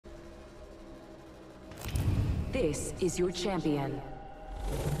This is your champion.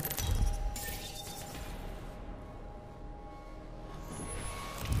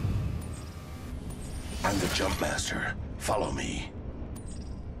 I'm the Jump Master. Follow me.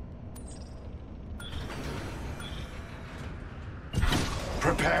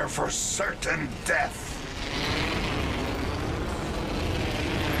 Prepare for certain death.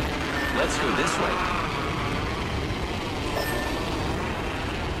 Let's go this way.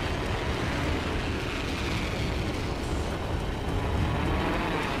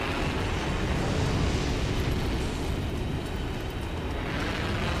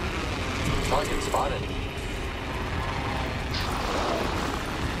 Target spotted.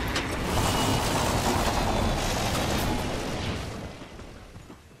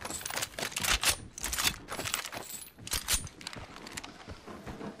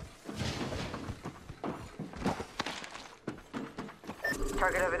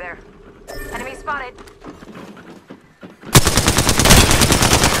 Target over there. Enemy spotted.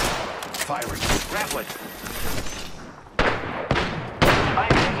 Firing. Grappling. I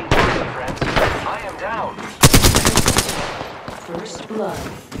am taking target, friends. I am down. First blood.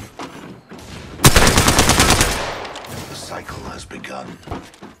 The cycle has begun.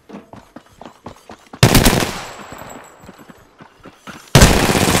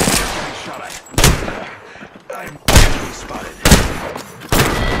 Getting shot at. I'm enemy spotted.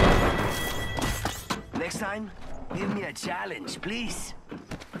 Next time, give me a challenge, please.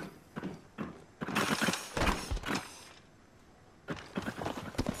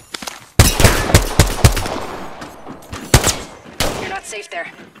 You're not safe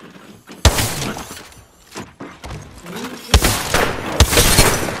there.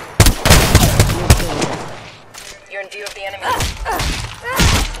 You're in view of the enemy.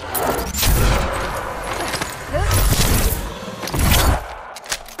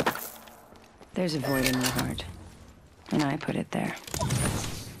 There's a void in your heart, and I put it there.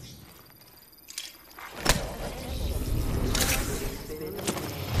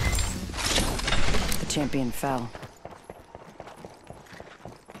 The champion fell.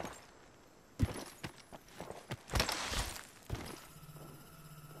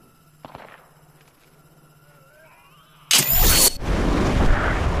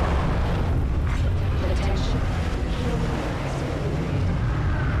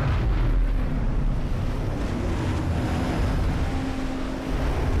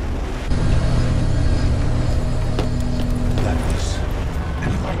 That was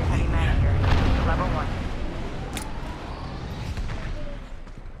Heavy mag here. Level 1.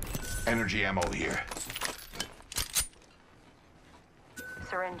 energy ammo here.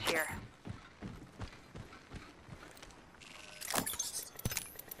 Syringe here.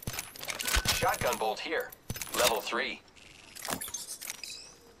 Shotgun bolt here. Level 3.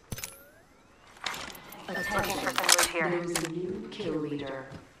 Looking for some loot here. There's a new kill leader.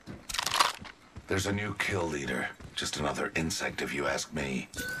 There's a new kill leader. Just another insect if you ask me.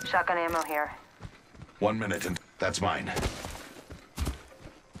 Shotgun ammo here. 1 minute and that's mine.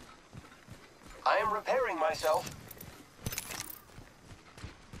 I am repairing myself.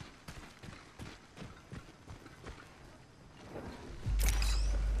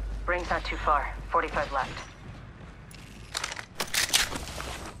 Ring's not too far. 45 left.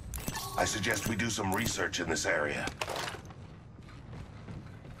 I suggest we do some research in this area.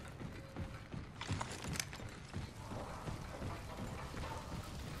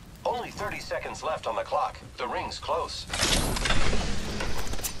 Only 30 seconds left on the clock. The ring's close.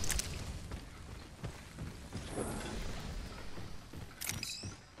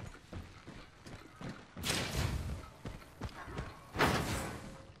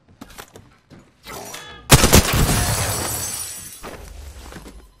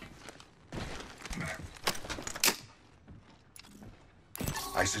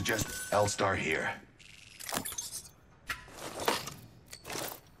 I suggest L-Star here.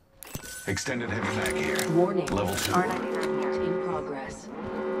 Extended heavy mag here. Warning. Level 2. R99 here. In progress.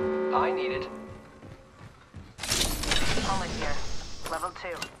 I need it. Helmet here. Level 2.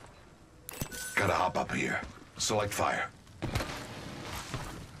 Gotta hop up here. Select fire.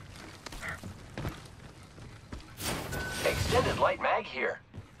 Extended light mag here.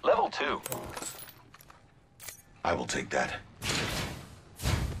 Level 2. I will take that.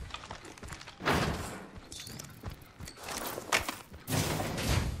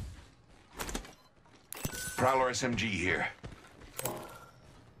 Prowler SMG here.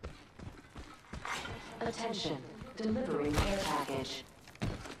 Attention. Delivering care package.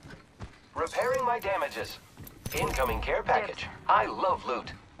 Repairing my damages. Incoming care package. I love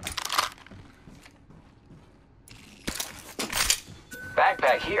loot.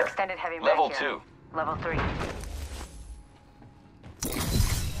 Backpack here. Extended heavy mag Level here. 2. Level 3.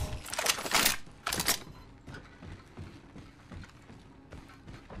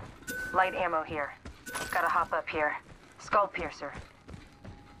 Light ammo here. Gotta hop up here. Skull piercer.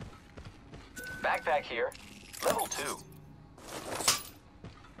 Backpack here. Level 2.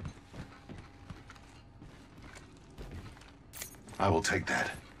 I will take that.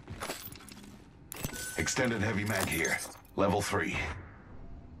 Extended heavy mag here. Level 3.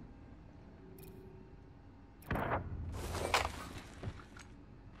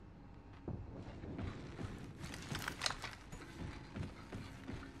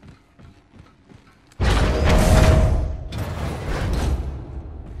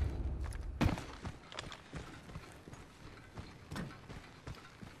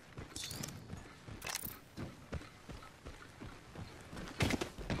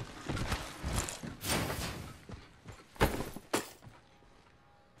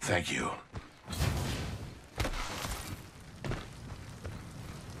 Thank you.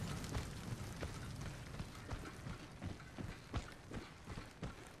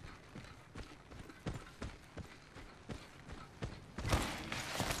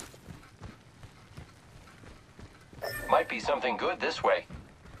 Might be something good this way.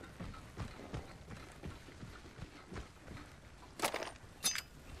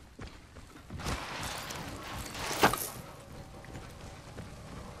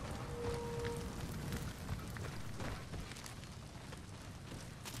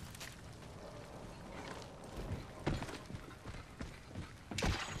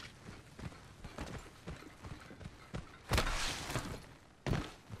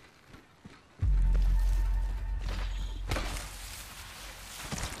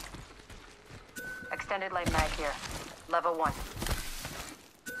 Extended light mag here. Level 1.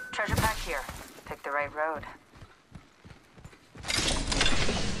 Treasure pack here. Pick the right road.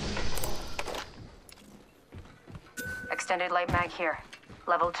 Extended light mag here.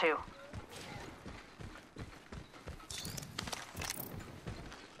 Level 2.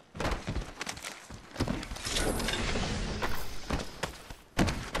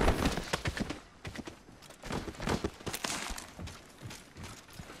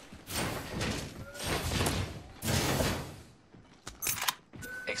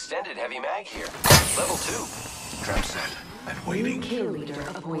 Extended heavy mag here. Level 2. Trap set and waiting. Kill leader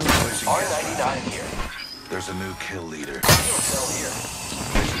appointed. Placing gas trap. R99 here. There's a new kill leader. Fuel cell here.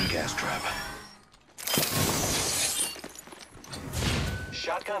 Placing gas trap.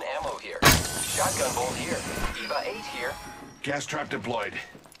 Shotgun ammo here. Shotgun bolt here. EVA 8 here. Gas trap deployed.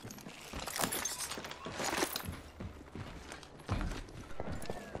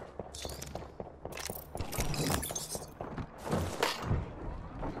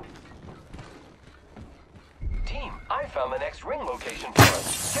 Team, I found the next ring location for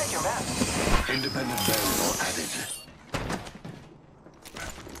us. Check your map. Independent variable added.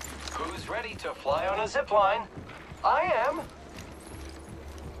 Who's ready to fly on a zipline? I am.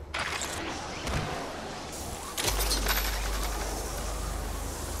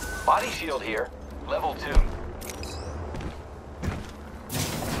 Body shield here. Level 2.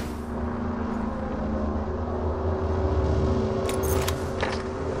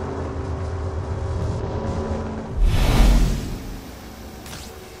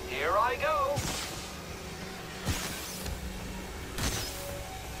 Here I go.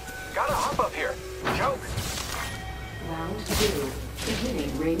 Gotta hop up here. Joke. Round 2.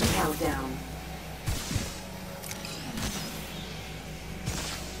 Beginning ring countdown.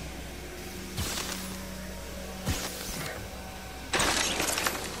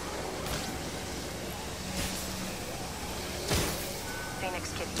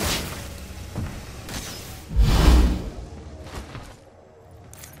 Phoenix kit.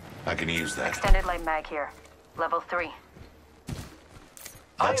 I can use that. Extended light mag here. Level 3.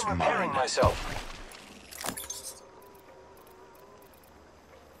 That's I am repairing mine. myself.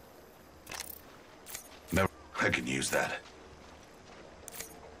 Never. I can use that.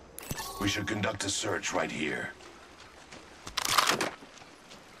 We should conduct a search right here.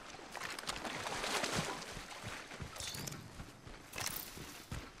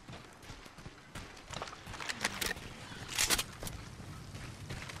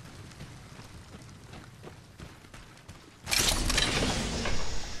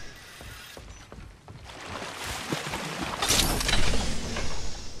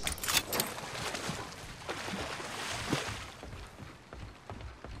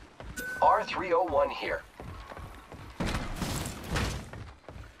 R301 here.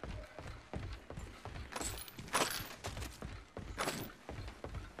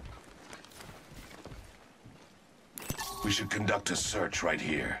 We should conduct a search right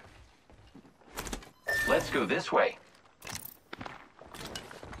here. Let's go this way.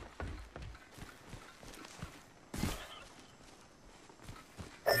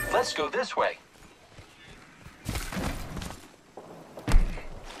 Let's go this way.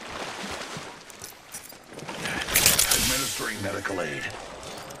 Administering medical aid.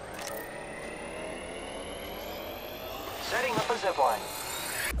 Setting up a zipline.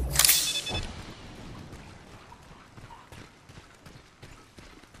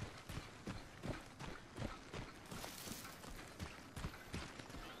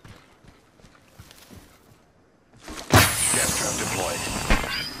 Gas trap deployed.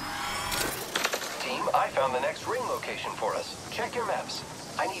 Team, I found the next ring location for us. Check your maps.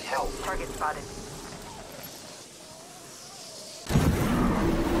 I need help. Target spotted.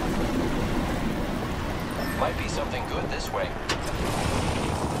 Might be something good this way.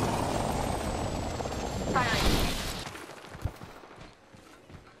 Firing.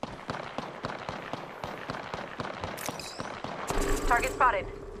 Target spotted.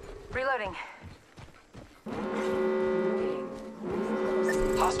 Reloading.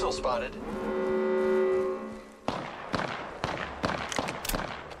 Hostile spotted.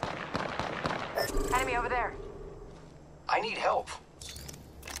 Enemy over there. I need help.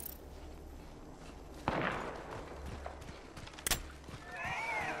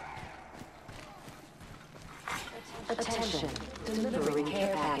 Attention, delivering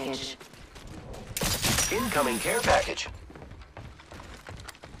care package. Incoming care package.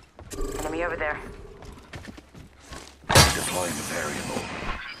 Enemy over there. Deploying a variable.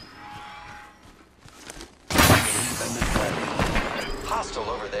 Independent variable. Hostile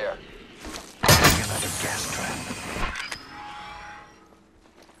over there. Adding another gas trap.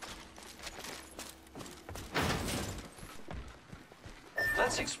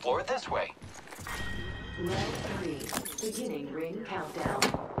 Let's explore this way. Round 3, beginning ring countdown.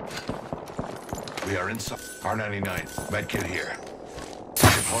 We are inside. R99. Medkit here.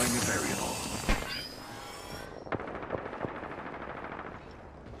 Deploying a variable.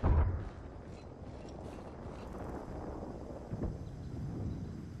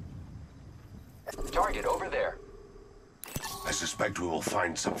 Target over there. I suspect we will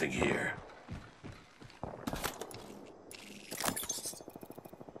find something here.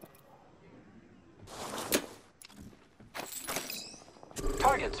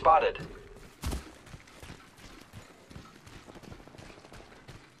 Target spotted.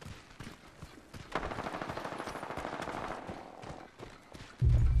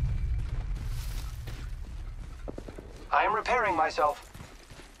 I am repairing myself.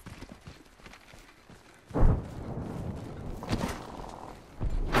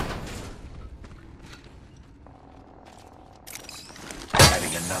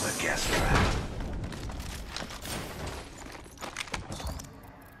 Adding another gas trap.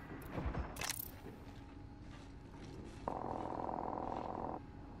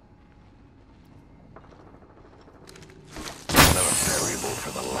 Another variable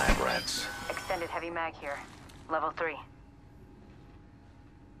for the lab rats. Extended heavy mag here. Level 3.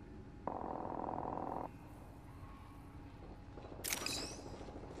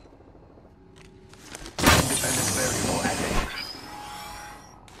 Independent variable added.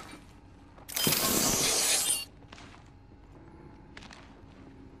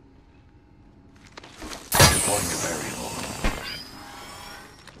 Deploying a variable.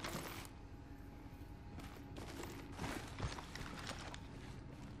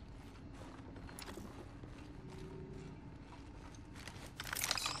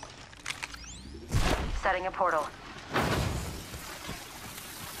 Setting a portal.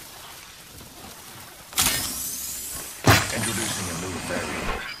 Introducing a new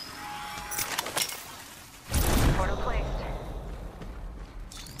variable. Portal placed.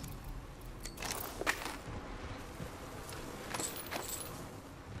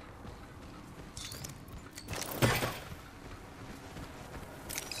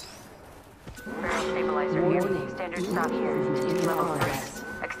 Barrel stabilizer here. Standard stock here. Level 3.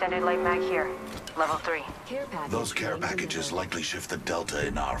 Extended light mag here. Level 3. Care package. Those care packages likely shift the delta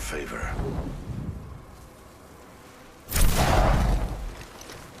in our favor.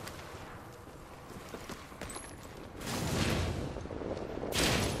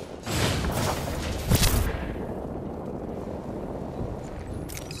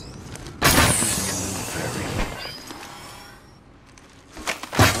 Introducing a new variable.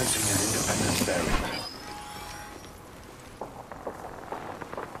 Placing an independent variable.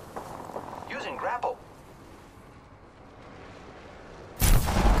 Using grapple.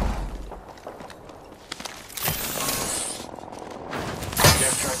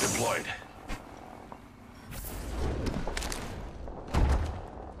 Gas trap deployed.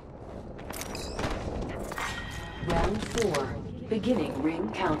 Round 4, beginning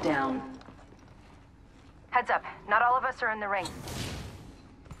ring countdown. Heads up. Not all of us are in the ring.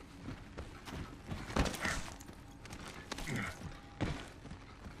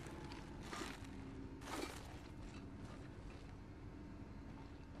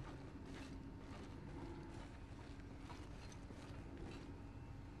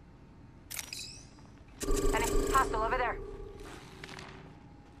 Hostile over there.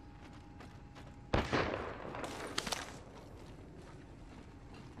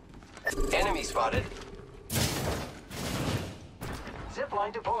 Enemy spotted.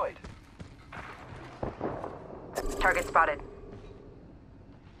 Zipline deployed. Target spotted.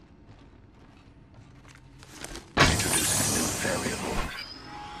 Introducing new variable.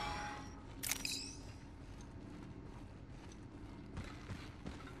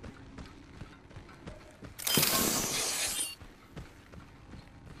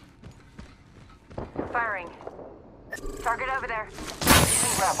 Firing. Target over there.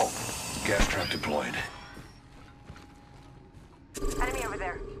 Using grapple. Gas trap deployed. Enemy over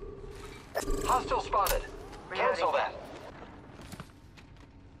there. Hostile spotted. Cancel that.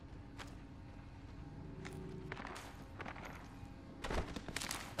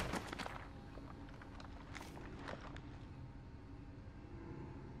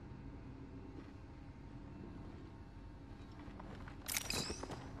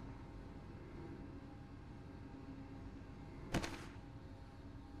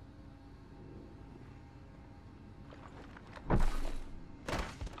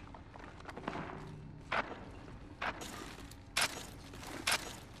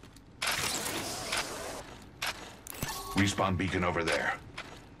 Respawn beacon over there.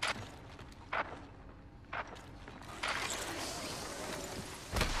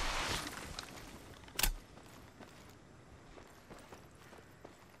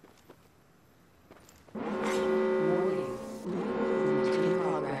 Warning. Movement in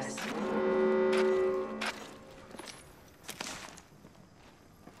progress.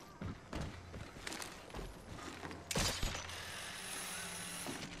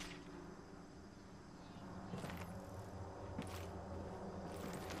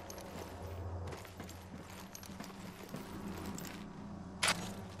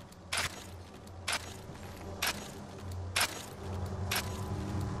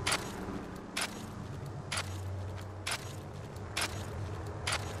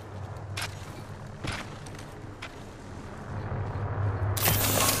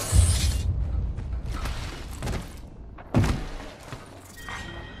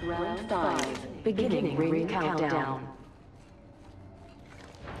 Round 5. Beginning ring countdown.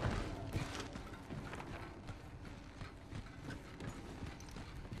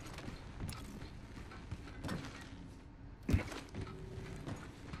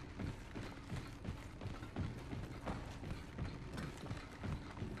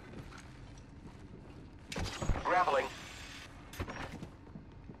 Grappling.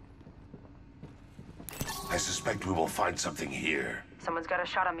 I suspect we will find something here. Someone's got a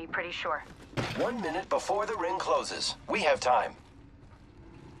shot on me, pretty sure. 1 minute before the ring closes. We have time.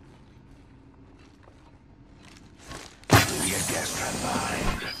 We get gas trap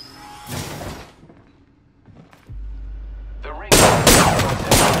behind. The ring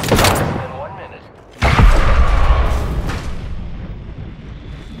closes in 1 minute.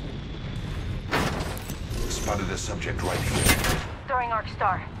 Spotted a subject right here. Throwing Arc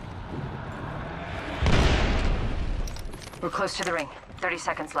Star. We're close to the ring. 30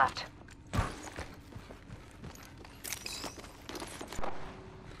 seconds left.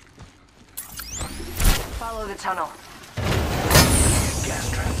 Follow the tunnel. Gas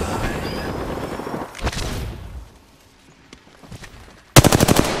trap behind.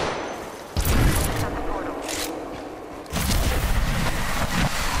 Shut the portal.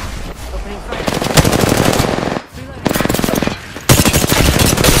 Opening fire.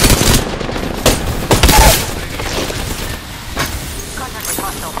 Contact with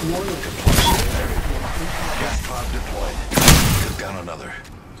hostile. Gas trap deployed. Took down another.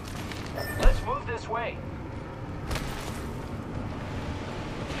 Let's move this way.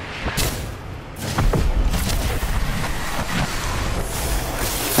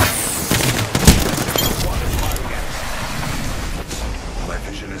 My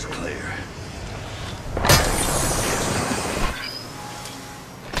vision is clear.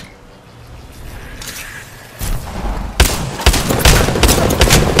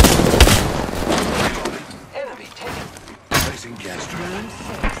 Enemy taken. Placing gas trap.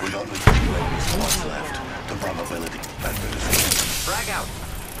 With only 2 enemy squads left, the probability is Frag out.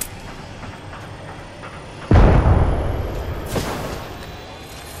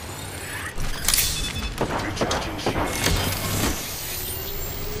 recharging shields.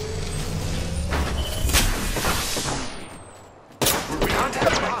 We're being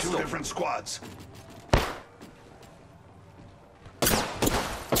attacked by 2 different squads.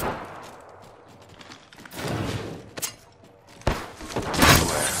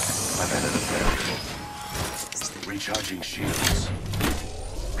 I've added a variable. Recharging shields.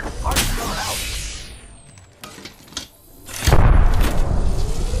 Arc Star out.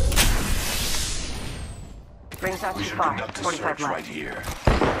 Ring's not We too should far. conduct a 45 search right left. here.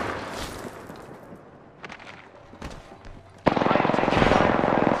 I am taking fire,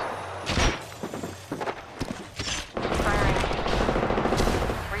 friends. Firing.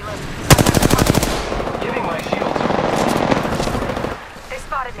 Reload. Giving my shields. They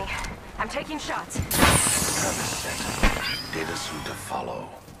spotted me. I'm taking shots. Travis set. Data soon to follow.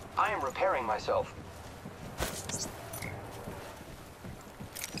 I am repairing myself.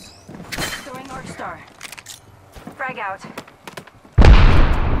 Throwing Arc Star. Frag out.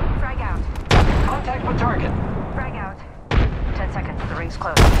 Frag out. Contact with target. Frag out. 10 seconds. The ring's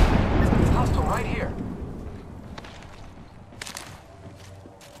closed. Hostile right here.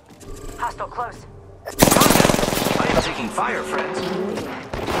 Hostile close. I am taking fire, friends.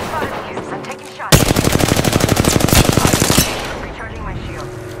 Spotted me. I'm taking shots. Recharging my shield.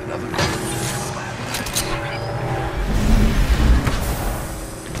 Another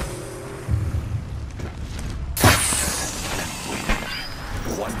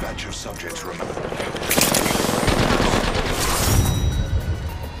one batch of subjects remember.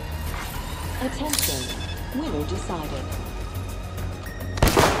 Attention. Winner decided.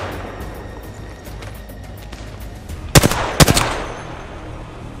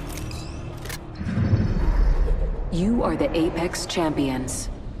 You are the Apex Champions.